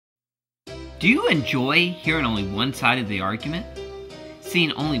Do you enjoy hearing only one side of the argument?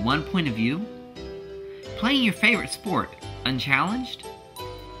 Seeing only one point of view? Playing your favorite sport unchallenged?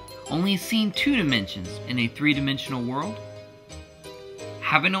 Only seeing two dimensions in a three-dimensional world?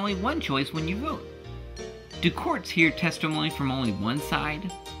 Having only one choice when you vote? Do courts hear testimony from only one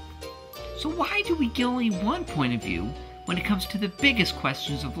side? So why do we get only one point of view when it comes to the biggest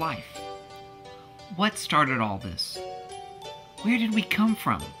questions of life? What started all this? Where did we come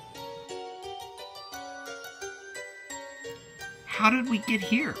from? How did we get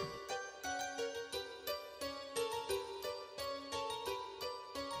here?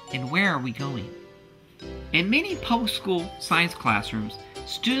 And where are we going? In many public school science classrooms,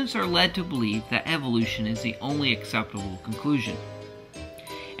 students are led to believe that evolution is the only acceptable conclusion,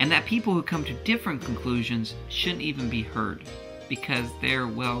 and that people who come to different conclusions shouldn't even be heard because they're,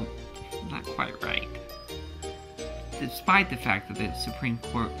 well, not quite right. Despite the fact that the Supreme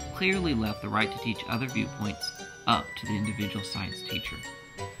Court clearly left the right to teach other viewpoints up to the individual science teacher.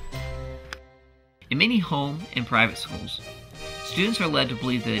 In many home and private schools, students are led to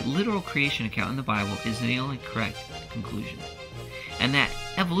believe that a literal creation account in the Bible is the only correct conclusion, and that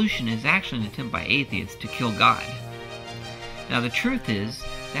evolution is actually an attempt by atheists to kill God. Now, the truth is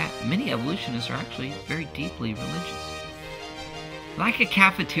that many evolutionists are actually very deeply religious. Like a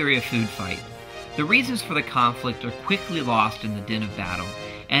cafeteria food fight, the reasons for the conflict are quickly lost in the din of battle,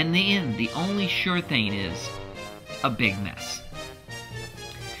 and in the end, the only sure thing is a big mess.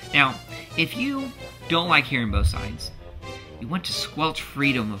 Now, if you don't like hearing both sides, you want to squelch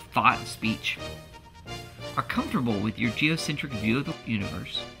freedom of thought and speech, are comfortable with your geocentric view of the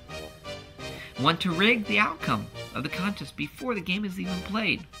universe, want to rig the outcome of the contest before the game is even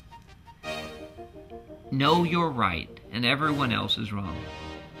played, know you're right and everyone else is wrong,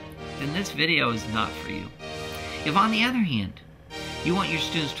 then this video is not for you. If, on the other hand, you want your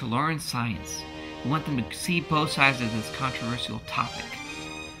students to learn science, you want them to see both sides of this controversial topic,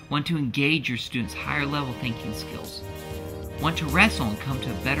 want to engage your students' higher level thinking skills, want to wrestle and come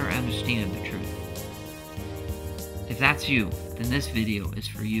to a better understanding of the truth. If that's you, then this video is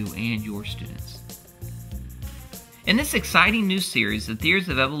for you and your students. In this exciting new series, the theories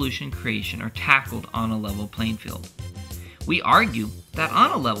of evolution and creation are tackled on a level playing field. We argue that on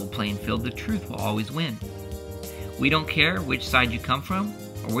a level playing field, the truth will always win. We don't care which side you come from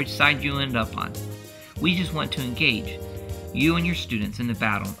or which side you end up on. We just want to engage you and your students in the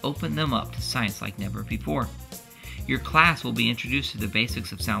battle and open them up to science like never before. Your class will be introduced to the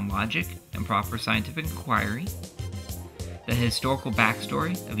basics of sound logic and proper scientific inquiry, the historical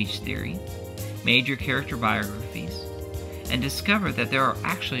backstory of each theory, major character biographies, and discover that there are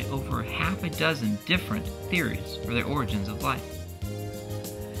actually over half a dozen different theories for the origins of life.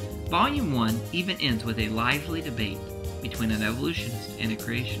 Volume 1 even ends with a lively debate between an evolutionist and a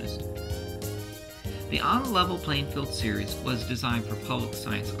creationist. The On a Level Playing Field series was designed for public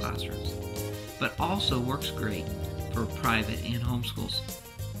science classrooms, but also works great for private and homeschools.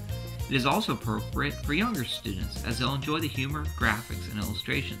 It is also appropriate for younger students as they'll enjoy the humor, graphics, and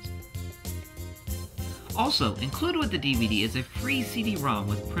illustrations. Also, included with the DVD is a free CD-ROM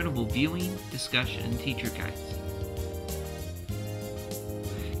with printable viewing, discussion, and teacher guides.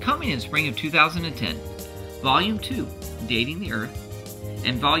 Coming in spring of 2010, Volume 2, Dating the Earth,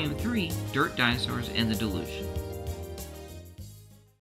 and Volume 3, Dirt, Dinosaurs, and the Delusion.